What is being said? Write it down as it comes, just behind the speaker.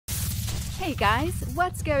Hey guys,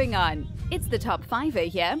 what's going on? It's the Top 5er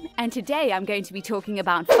here, and today I'm going to be talking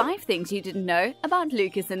about 5 things you didn't know about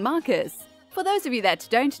Lucas and Marcus. For those of you that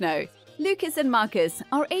don't know, Lucas and Marcus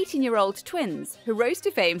are 18-year-old twins who rose to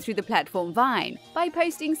fame through the platform Vine by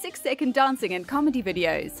posting 6-second dancing and comedy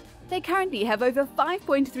videos. They currently have over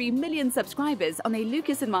 5.3 million subscribers on their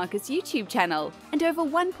Lucas and Marcus YouTube channel and over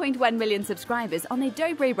 1.1 million subscribers on their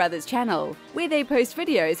Dobre brothers channel, where they post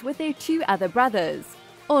videos with their 2 other brothers.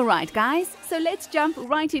 Alright guys, so let's jump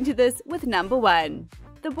right into this with number 1.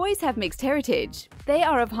 The boys have mixed heritage. They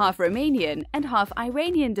are of half Romanian and half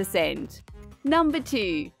Iranian descent. Number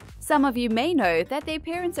 2. Some of you may know that their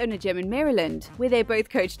parents own a gym in Maryland, where they both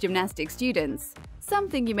coach gymnastics students.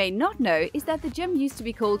 Something you may not know is that the gym used to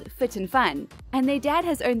be called Fit and Fun, and their dad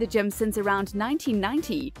has owned the gym since around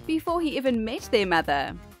 1990, before he even met their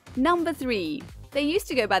mother. Number 3. They used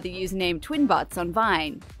to go by the username Twinbots on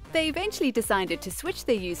Vine. They eventually decided to switch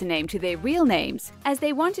their username to their real names, as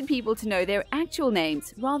they wanted people to know their actual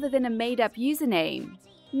names rather than a made-up username.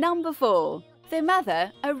 Number 4. Their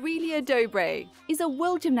mother, Aurelia Dobre, is a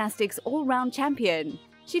world gymnastics all-round champion.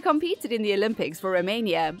 She competed in the Olympics for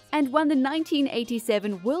Romania and won the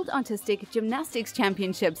 1987 World Artistic Gymnastics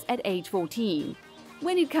Championships at age 14.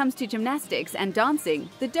 When it comes to gymnastics and dancing,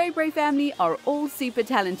 the Dobre family are all super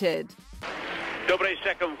talented. Dobre's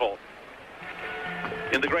second vault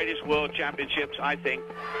in the greatest world championships, I think,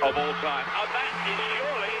 of all time. And that is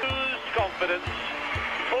surely oozed confidence,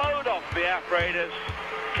 flowed off the apparatus,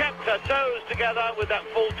 kept her toes together with that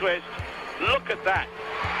full twist. Look at that.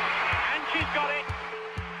 And she's got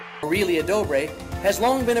it. Aurelia Dobre has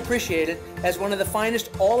long been appreciated as one of the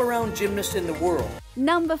finest all-around gymnasts in the world.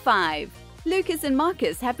 Number 5. Lucas and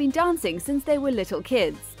Marcus have been dancing since they were little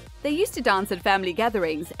kids. They used to dance at family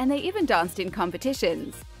gatherings and they even danced in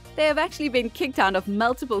competitions. They have actually been kicked out of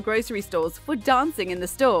multiple grocery stores for dancing in the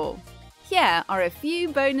store. Here are a few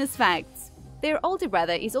bonus facts. Their older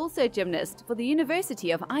brother is also a gymnast for the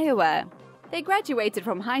University of Iowa. They graduated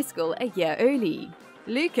from high school a year early.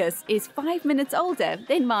 Lucas is 5 minutes older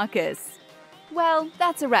than Marcus. Well,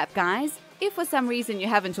 that's a wrap, guys. If for some reason you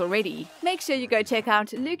haven't already, make sure you go check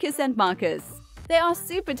out Lucas and Marcus. They are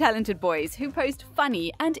super talented boys who post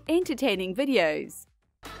funny and entertaining videos.